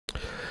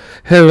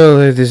Hello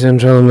ladies and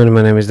gentlemen,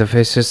 my name is The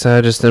Faceless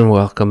Sadist and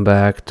welcome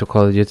back to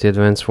Call of Duty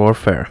Advanced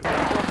Warfare.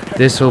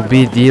 This will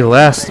be the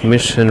last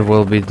mission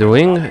we'll be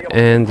doing,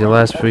 and the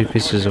last 3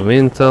 pieces of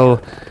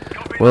intel.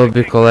 We'll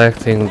be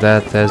collecting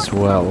that as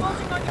well.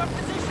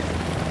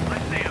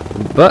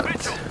 But...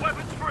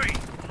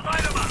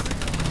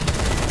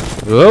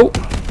 Go!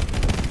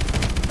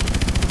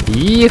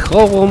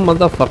 Yeehaw,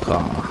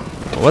 motherfucker!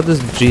 What does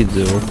G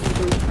do?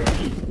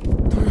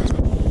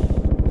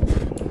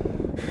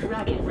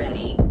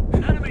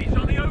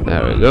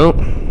 There we go.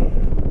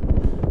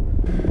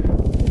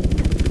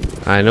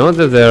 I know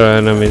that there are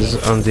enemies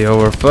on the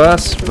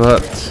overpass,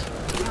 but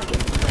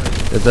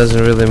it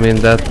doesn't really mean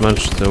that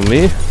much to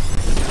me.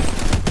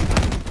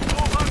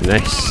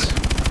 Nice.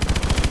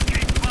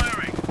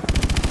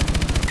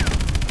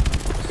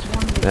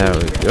 There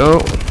we go.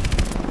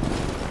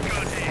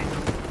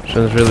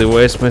 Shouldn't really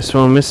waste my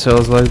swarm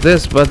missiles like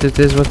this, but it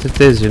is what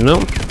it is, you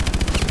know?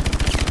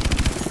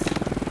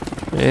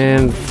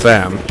 And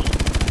bam.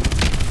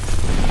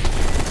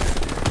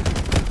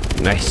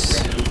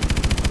 Nice.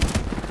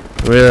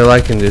 Really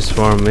liking these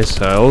swarm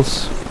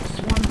missiles.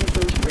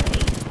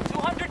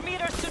 200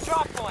 meters to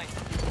drop point.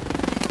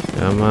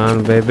 Come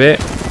on, baby.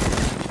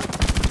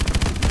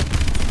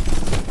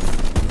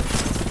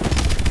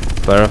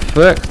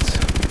 Perfect.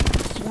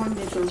 Swarm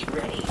missiles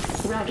ready.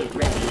 Rocket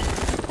ready.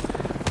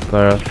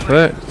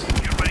 Perfect.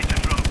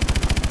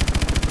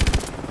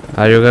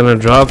 Are you gonna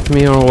drop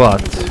me or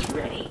what? Missiles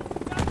ready.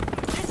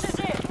 This is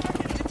it.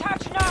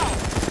 Detach now.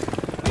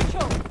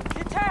 Mitchell,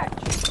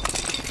 detach.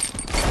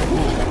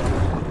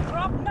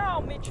 Drop now,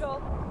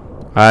 Mitchell.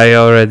 I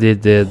already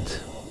did.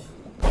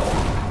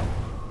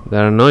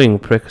 They're annoying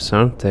pricks,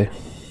 aren't they?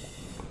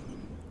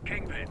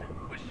 Kingpin,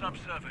 with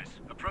subsurface,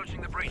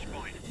 approaching the breach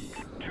point.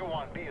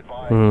 2-1, be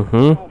advised. Mm-hmm.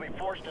 You will be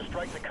forced to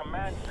strike the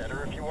command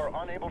center if you are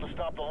unable to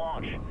stop the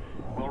launch.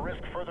 We'll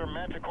risk further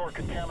Manticore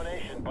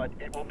contamination, but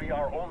it will be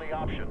our only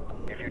option.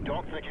 If you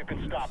don't think you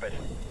can stop it,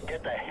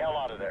 get the hell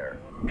out of there.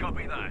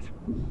 Copy that.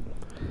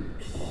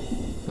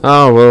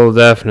 Oh, we'll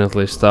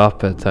definitely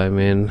stop it, I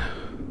mean.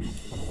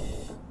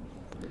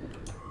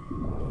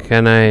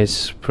 Can I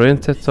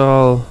sprint at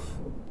all?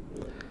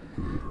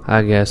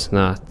 I guess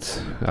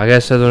not. I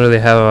guess I don't really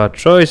have a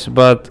choice,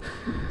 but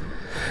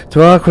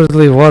to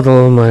awkwardly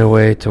waddle my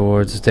way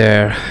towards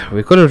there.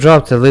 We could have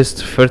dropped at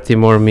least 30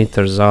 more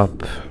meters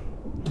up.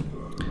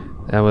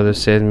 That would have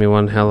saved me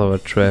one hell of a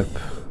trip.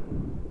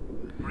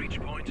 Breach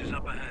point is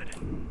up ahead.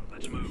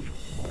 Let's move.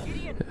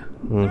 Gideon,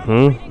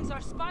 Mm-hmm. readings are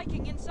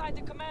spiking inside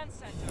the command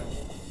center.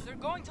 They're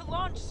going to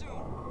launch soon.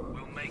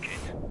 We'll make it.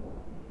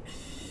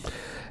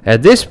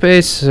 At this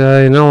pace,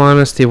 in all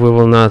honesty, we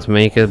will not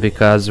make it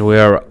because we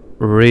are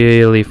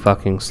really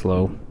fucking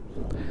slow.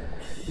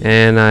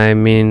 And I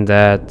mean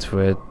that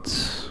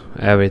with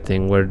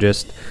everything. We're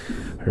just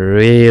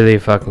really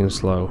fucking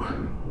slow.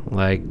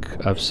 Like,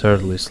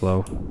 absurdly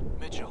slow.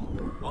 Mitchell,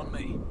 on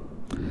me.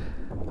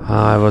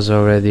 I was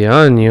already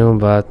on you,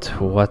 but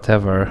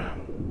whatever.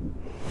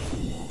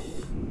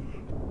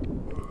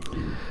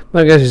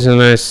 But I guess it's a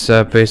nice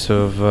pace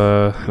of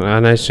a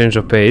nice change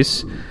of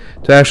pace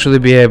to actually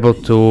be able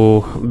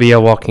to be a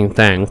walking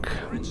tank.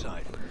 We're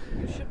inside.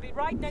 You should be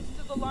right next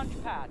to the launch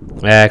pad.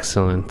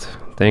 Excellent.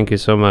 Thank you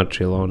so much,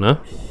 Ilona.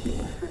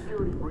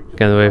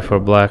 Can't wait for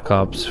Black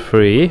Ops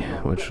 3,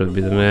 which should be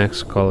the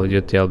next Call of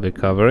Duty I'll be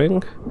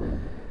covering.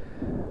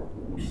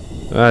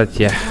 But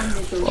yeah.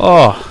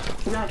 Oh!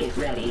 Rocket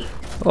ready.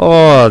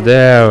 Oh,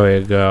 there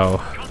we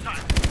go.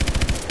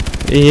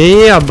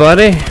 Yeah,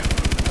 buddy.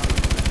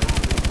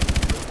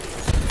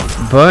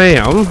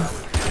 Bam.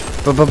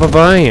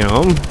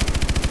 Bam.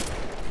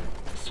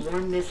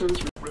 Swarm missiles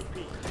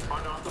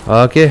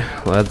Okay,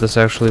 let us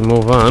actually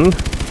move on.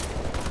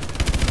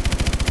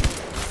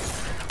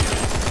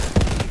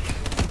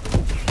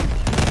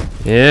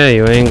 Yeah,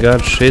 you ain't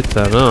got shit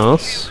on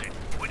us.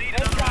 We need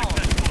Head down.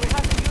 We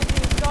have to use the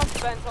exhaust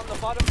vents on the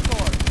bottom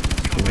floor.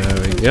 There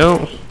we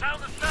go. down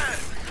the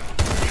stairs.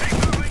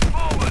 Keep moving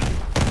forward.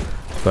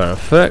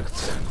 Perfect.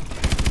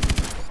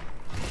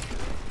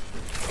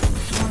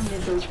 Swarm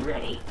missiles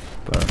ready.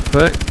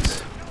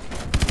 Perfect.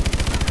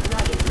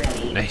 Rocket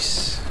ready.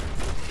 Nice.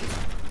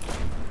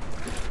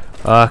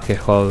 Okay,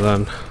 hold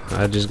on.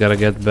 I just gotta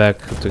get back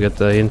to get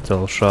the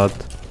intel shot.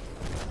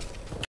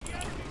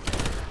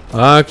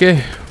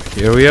 Okay,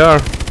 here we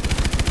are.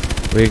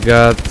 We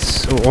got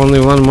only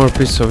one more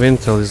piece of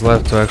intel is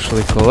left to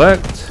actually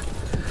collect,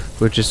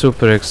 which is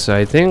super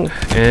exciting.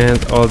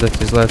 And all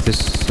that is left is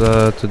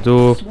to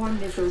do Swarm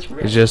missiles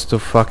ready. is just to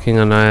fucking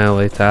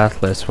annihilate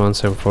Atlas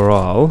once and for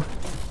all.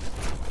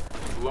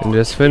 And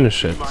just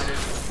finish it.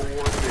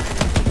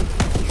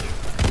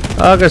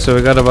 Okay, so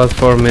we got about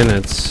 4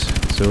 minutes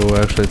to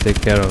actually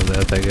take care of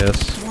that, I guess.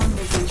 Swarm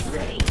missiles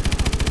ready.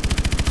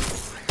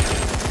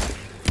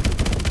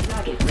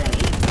 Rocket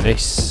ready.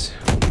 Nice.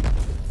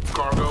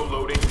 Cargo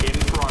loading in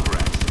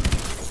progress.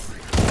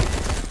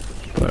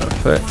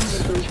 Perfect.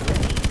 Missiles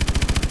ready.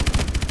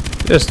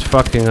 Just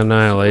fucking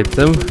annihilate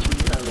them.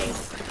 Reloading.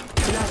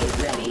 Rocket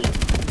ready.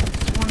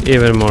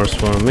 Even more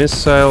swarm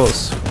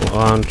missiles.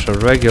 launch a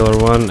regular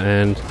one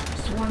and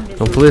Swarm missiles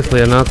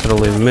completely and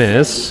utterly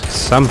miss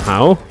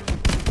somehow.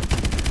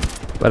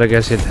 But I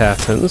guess it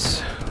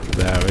happens.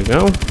 There we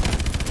go.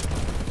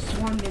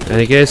 Swarm missiles In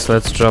any case,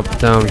 let's drop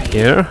down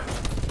here.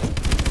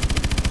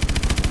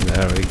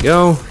 There we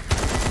go.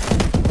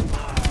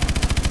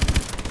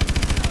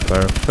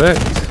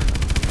 Perfect.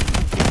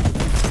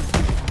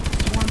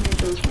 Swarm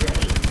missiles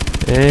ready.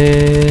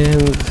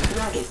 And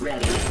Rocket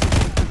ready.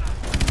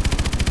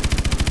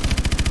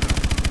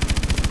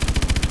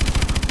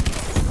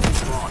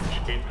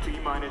 Launch in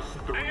T-minus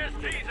 3 minutes.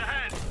 AST's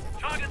ahead.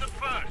 Target them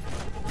first.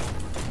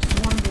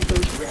 Swarm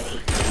missiles ready.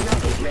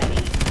 Rocket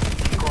ready.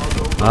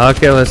 Cargo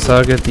okay, let's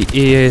target the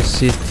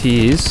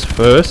EACTs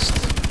first.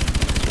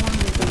 Swarm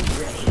missiles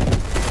ready.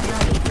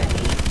 Rocket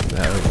ready.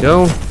 There we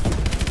go.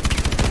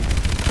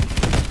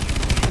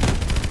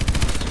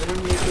 Swarm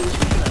missiles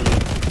reloaded.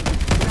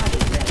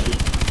 Rocket ready.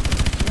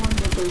 Swarm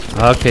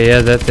missiles Okay,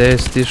 yeah, that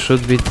AST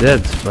should be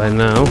dead by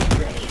now.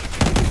 ready.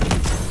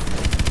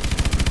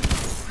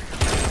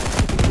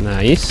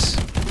 Nice.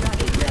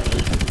 Rocket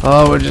ready.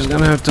 Oh, we're just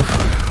gonna have to.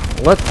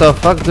 What the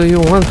fuck do you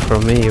want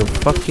from me, you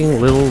fucking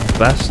little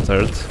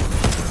bastard?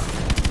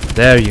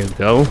 There you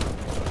go.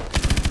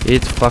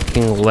 Eat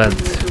fucking lead,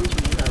 Missiles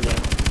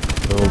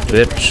reloaded. little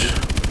bitch.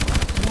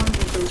 Swarm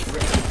missiles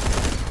ready.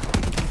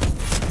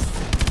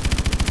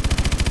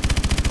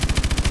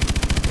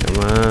 Come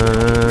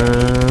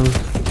on.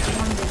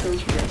 Swarm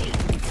missiles ready.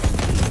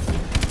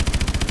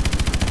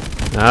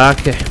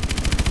 Okay.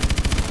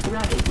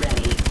 Rocket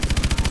ready.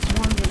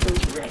 Swarm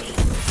missiles ready.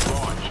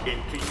 launch in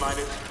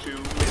T-minus 2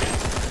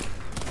 minutes.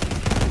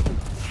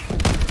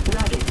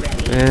 Rocket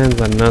ready. And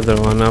another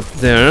one up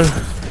there.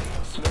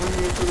 Swarm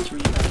missiles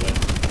reloading.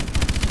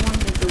 Swarm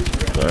missiles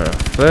ready.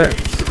 Perfect.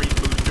 H3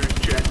 boosters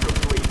check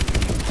complete.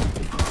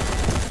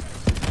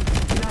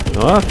 Rocket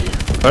Oh, ready.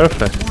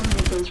 perfect. Swarm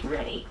missiles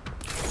ready.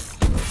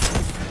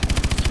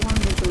 Swarm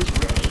missiles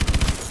ready.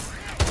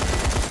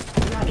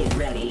 Rocket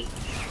ready.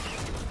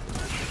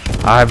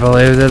 I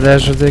believe that I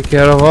should take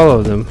care of all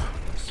of them.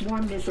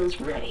 Swarm missiles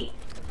ready.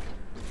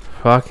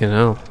 Fucking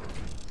hell.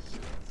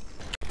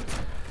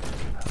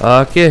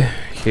 Okay,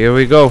 here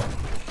we go.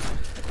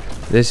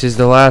 This is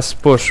the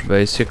last push,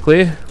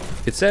 basically.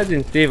 It said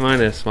in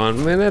T-minus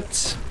 1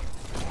 minute.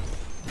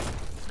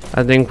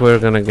 I think we're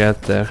gonna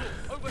get there.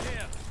 Over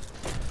here.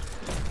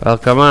 Well,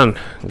 come on,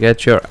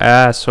 get your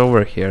ass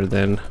over here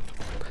then.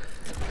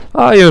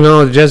 Oh, you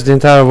know, just the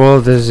entire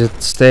world is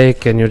at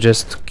stake and you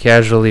just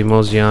casually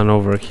mosey on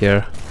over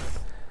here.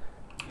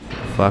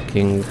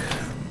 Fucking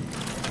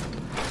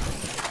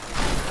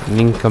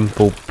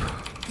nincompoop.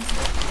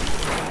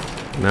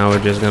 Now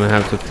we're just gonna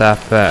have to tap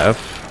F.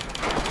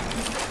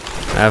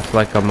 F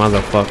like a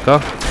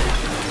motherfucker.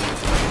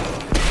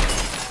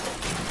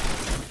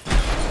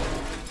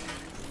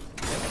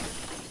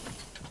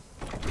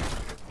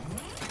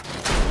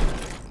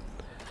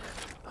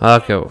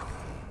 Okay.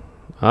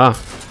 Ah.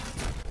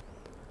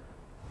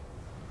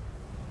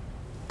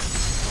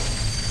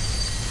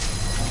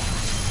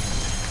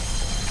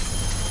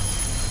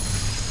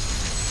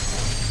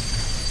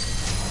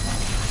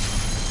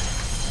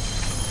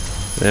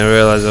 Didn't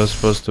realize I was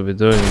supposed to be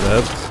doing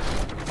that.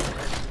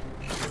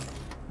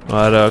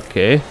 But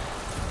okay.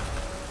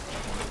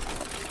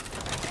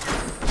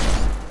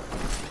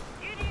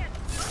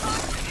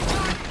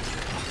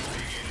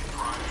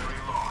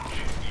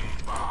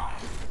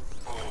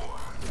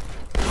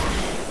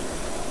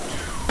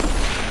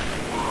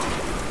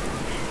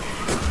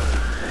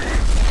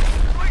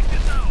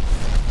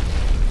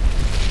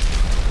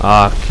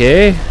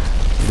 Okay.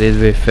 Did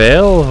we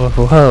fail?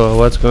 Whoa,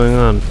 what's going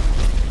on?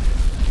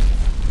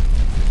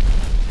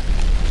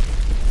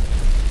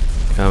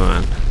 Come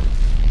on.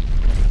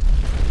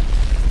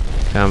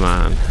 Come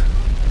on.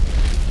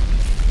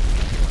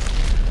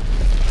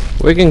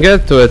 We can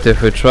get to it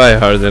if we try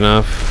hard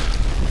enough.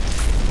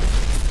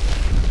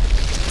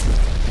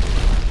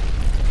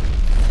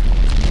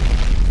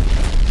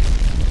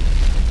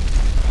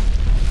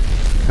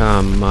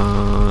 Come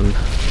on.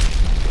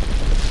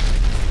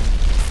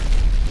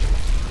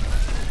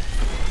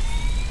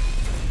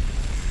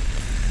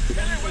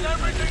 With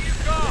everything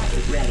you've got.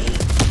 Rocket ready.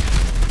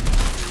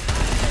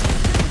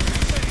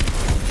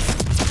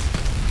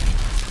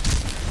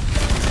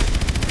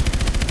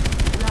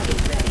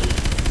 Rocket ready.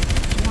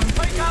 Swarm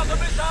Take out the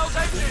missile's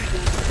engine.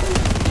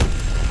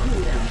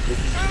 cooldown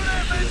Shoot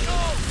it,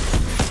 Mitchell.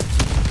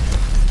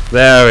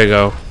 There we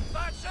go.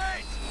 That's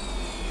it.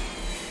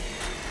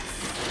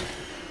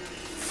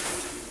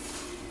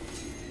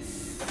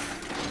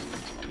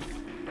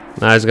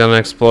 Now it's gonna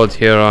explode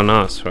here on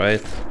us,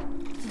 right?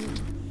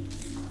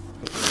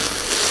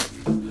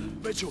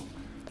 Mitchell,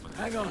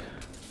 hang on.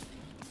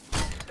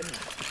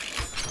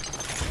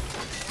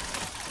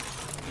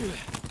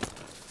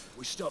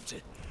 We stopped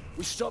it.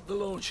 We stopped the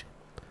launch.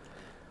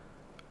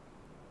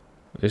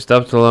 We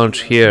stopped the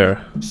launch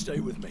here. Stay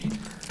with me.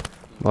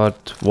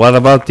 But what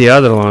about the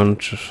other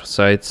launch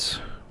sites?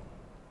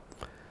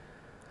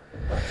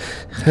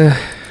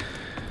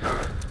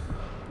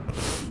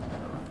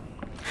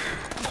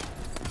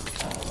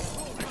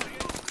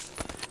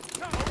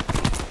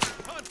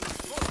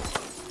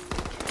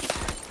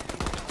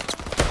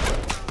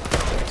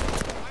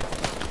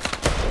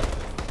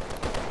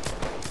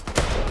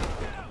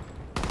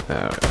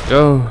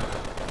 go.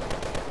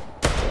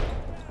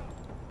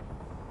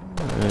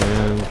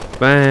 And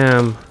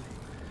bam.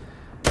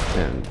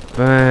 And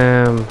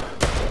bam.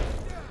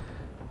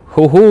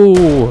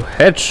 Hoo-hoo!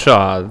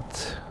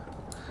 Headshot!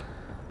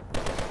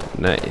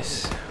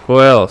 Nice. Who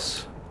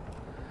else?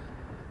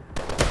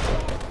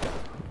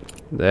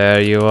 There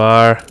you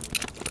are.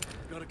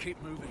 Gotta keep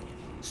moving.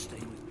 Stay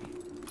with me.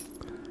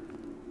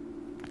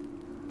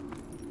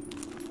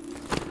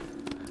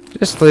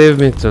 Just leave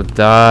me to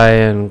die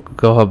and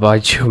go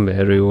about your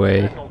merry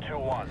way. Sentinel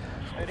 2-1.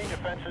 City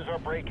defenses are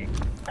breaking.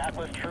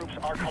 Atlas troops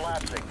are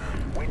collapsing.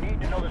 We need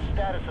to know the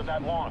status of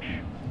that launch.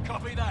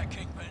 Copy that,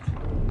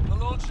 Kingpin. The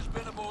launch has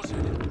been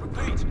aborted.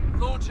 Repeat,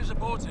 launch is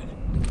aborted.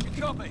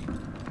 You copy?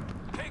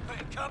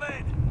 Kingpin, come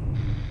in.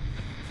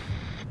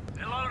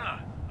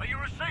 Ilona, are you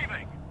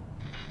receiving?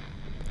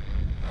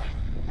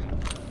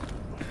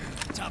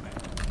 Damn it.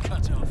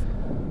 Cut off.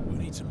 We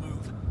need to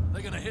move.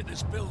 They're gonna hit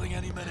this building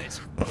any minute.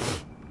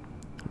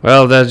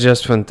 Well, that's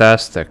just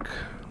fantastic.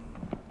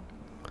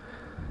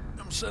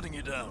 I'm setting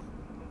you down.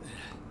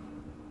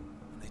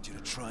 I need you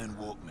to try and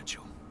walk,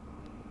 Mitchell.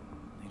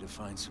 Need to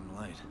find some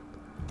light.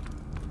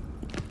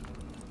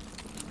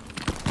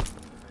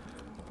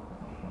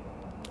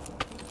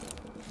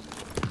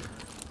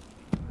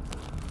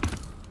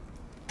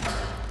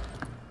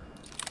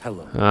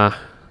 Hello.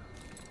 Ah,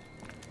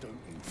 Don't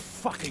you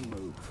fucking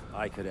move.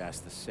 I could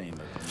ask the same of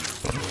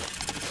you.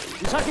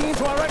 He's hacking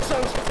into our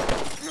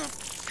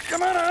exos!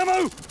 Come on,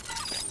 ammo!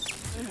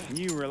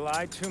 You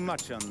rely too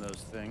much on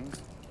those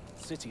things.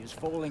 The city is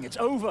falling. It's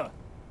over.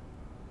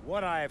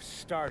 What I have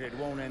started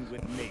won't end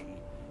with me.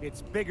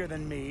 It's bigger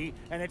than me,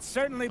 and it's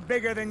certainly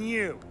bigger than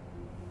you.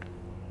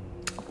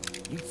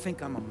 You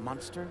think I'm a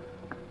monster?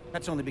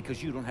 That's only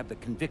because you don't have the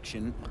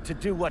conviction to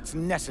do what's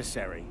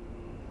necessary.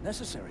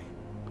 Necessary.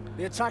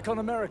 The attack on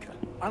America.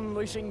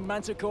 Unleashing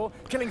Manticore,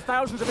 killing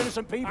thousands of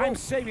innocent people. I'm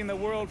saving the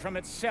world from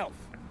itself.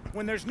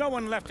 When there's no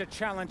one left to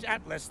challenge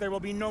Atlas, there will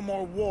be no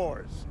more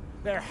wars.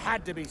 There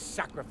had to be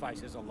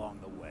sacrifices along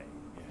the way.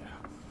 Yeah.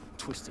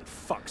 Twisted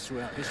fucks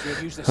throughout history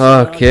have used this.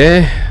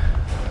 okay. I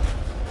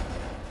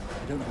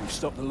don't know who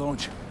stopped the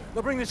launch.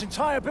 They'll bring this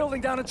entire building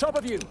down on top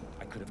of you.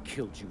 I could have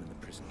killed you in the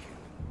prison camp.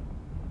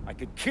 I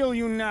could kill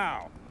you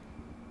now.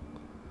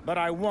 But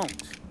I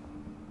won't.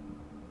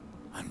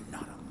 I'm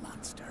not a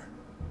monster.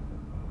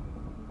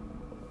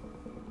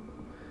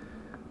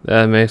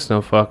 That makes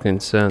no fucking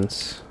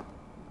sense.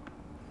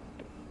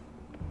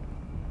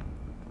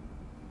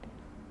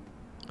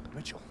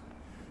 Mitchell,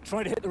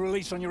 try to hit the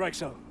release on your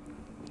exo.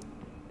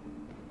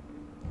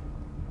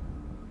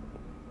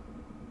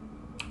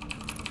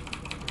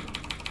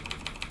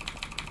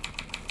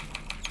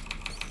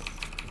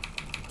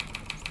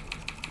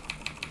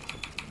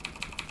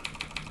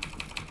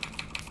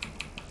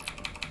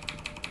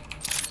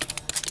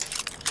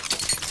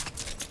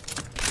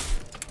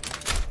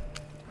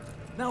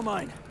 Now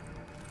mine.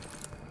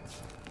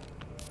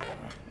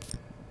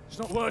 It's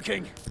not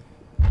working.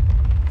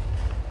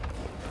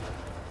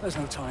 There's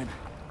no time.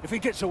 If he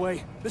gets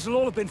away, this will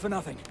all have been for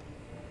nothing.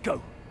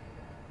 Go.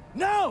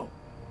 Now!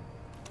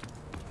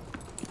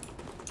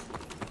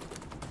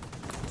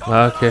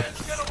 Okay.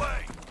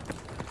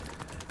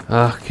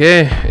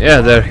 Okay,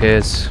 yeah, there he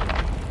is.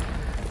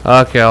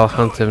 Okay, I'll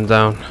hunt him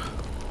down.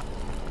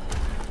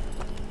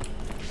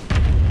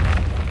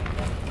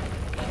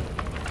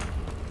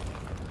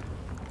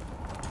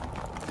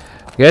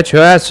 Get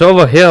your ass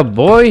over here,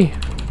 boy!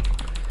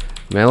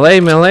 Melee,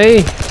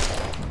 melee!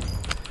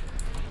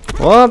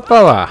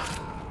 Whoopala!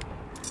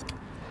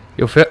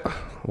 You feel...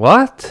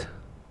 What?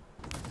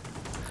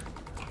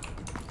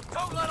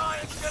 Don't let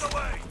Irons get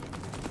away!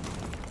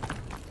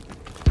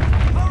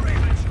 Hurry,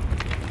 Mitchell!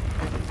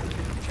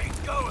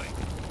 Keep going!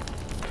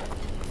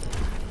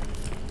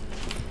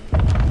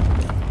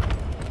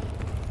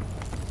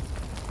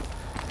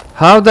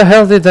 How the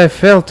hell did I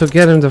fail to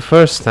get him the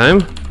first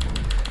time?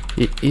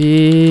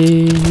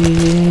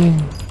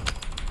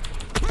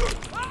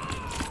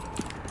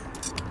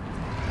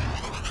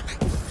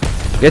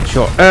 Get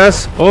your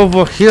ass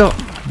over here,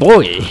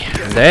 boy!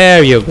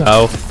 There you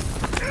go.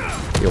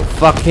 You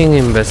fucking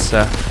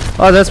imbecile.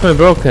 Oh, that's my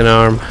broken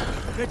arm.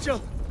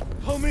 Mitchell,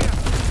 pull me up.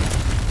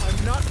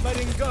 I'm not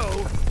letting go,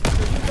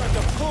 so you got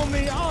to pull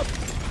me up.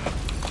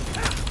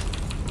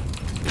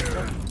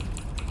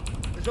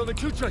 There's only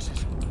two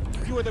choices.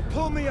 You either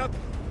pull me up,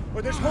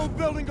 or this whole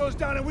building goes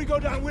down and we go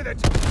down with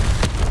it.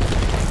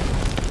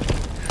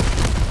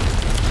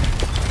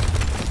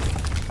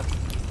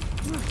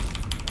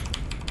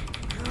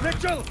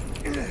 Mitchell!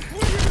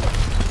 What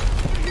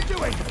are you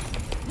doing?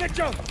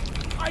 Mitchell!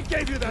 I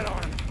gave you that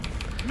arm!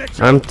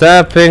 Mitchell! I'm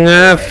tapping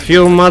F,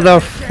 you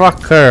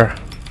motherfucker!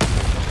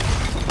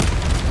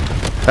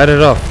 Cut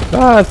it off.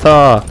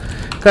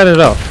 Cut it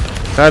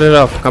off. Cut it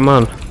off, come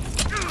on.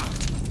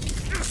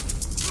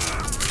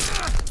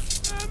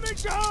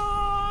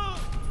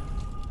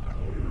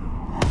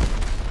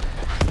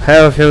 I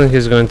have a feeling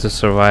he's going to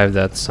survive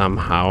that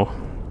somehow.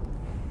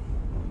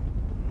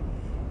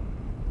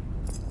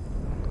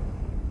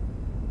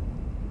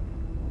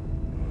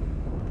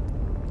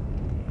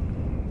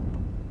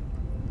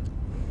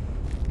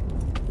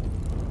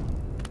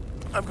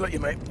 got you,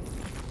 mate.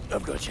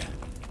 I've got you.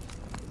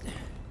 It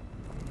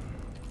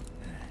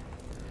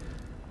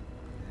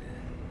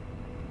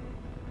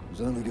was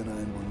only gonna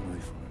end one way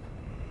for him.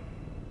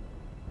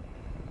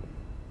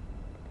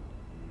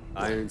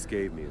 Irons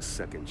gave me a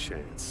second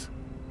chance.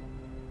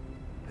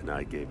 And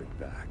I gave it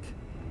back.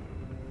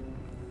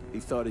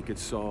 He thought he could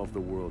solve the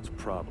world's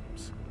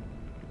problems.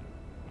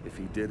 If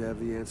he did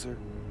have the answer,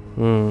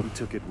 he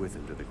took it with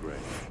him to the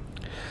grave.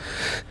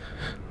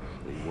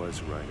 He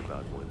was right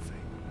about one thing.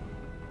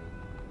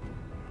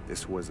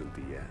 This wasn't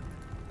the end.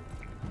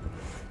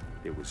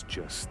 It was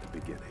just the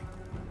beginning.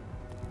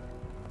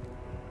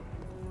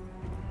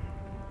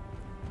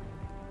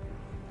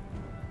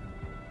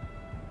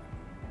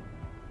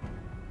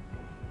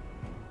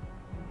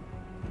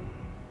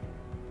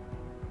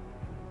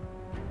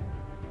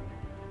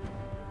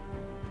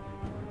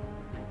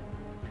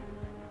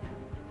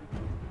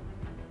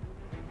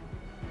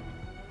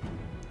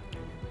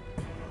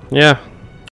 Yeah,